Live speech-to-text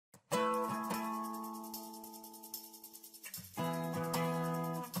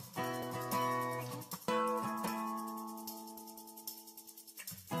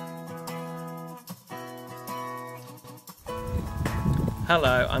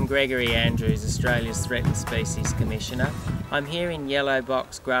Hello, I'm Gregory Andrews, Australia's Threatened Species Commissioner. I'm here in yellow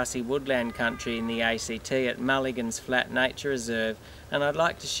box grassy woodland country in the ACT at Mulligan's Flat Nature Reserve, and I'd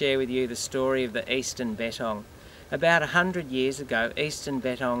like to share with you the story of the eastern bettong. About 100 years ago, eastern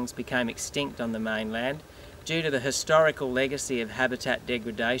bettongs became extinct on the mainland due to the historical legacy of habitat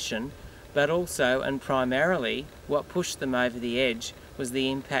degradation, but also and primarily what pushed them over the edge was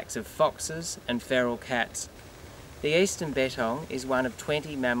the impacts of foxes and feral cats. The eastern bettong is one of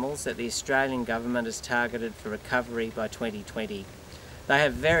 20 mammals that the Australian government has targeted for recovery by 2020. They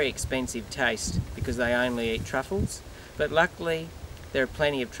have very expensive taste because they only eat truffles, but luckily there are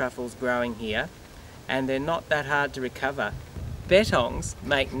plenty of truffles growing here and they're not that hard to recover. Bettongs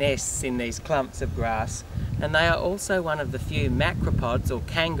make nests in these clumps of grass, and they are also one of the few macropods or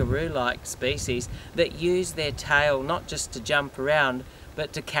kangaroo-like species that use their tail not just to jump around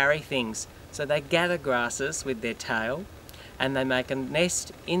but to carry things. So they gather grasses with their tail and they make a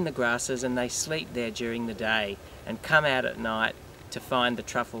nest in the grasses and they sleep there during the day and come out at night to find the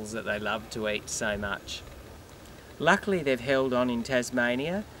truffles that they love to eat so much. Luckily they've held on in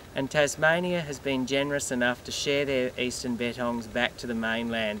Tasmania, and Tasmania has been generous enough to share their eastern bettongs back to the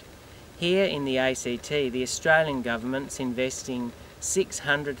mainland. Here in the ACT, the Australian government's investing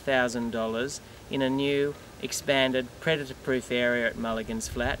 $600,000 in a new expanded predator-proof area at Mulligan's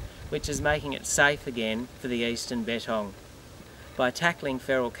Flat, which is making it safe again for the eastern bettong. By tackling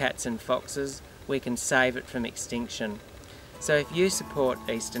feral cats and foxes, we can save it from extinction. So if you support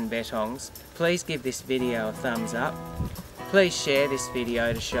eastern bettongs, please give this video a thumbs up. Please share this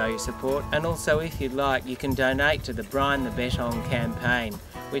video to show your support, and also if you'd like, you can donate to the Brine the Bettong campaign,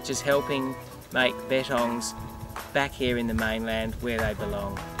 which is helping make bettongs back here in the mainland where they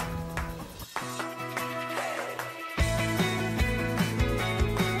belong.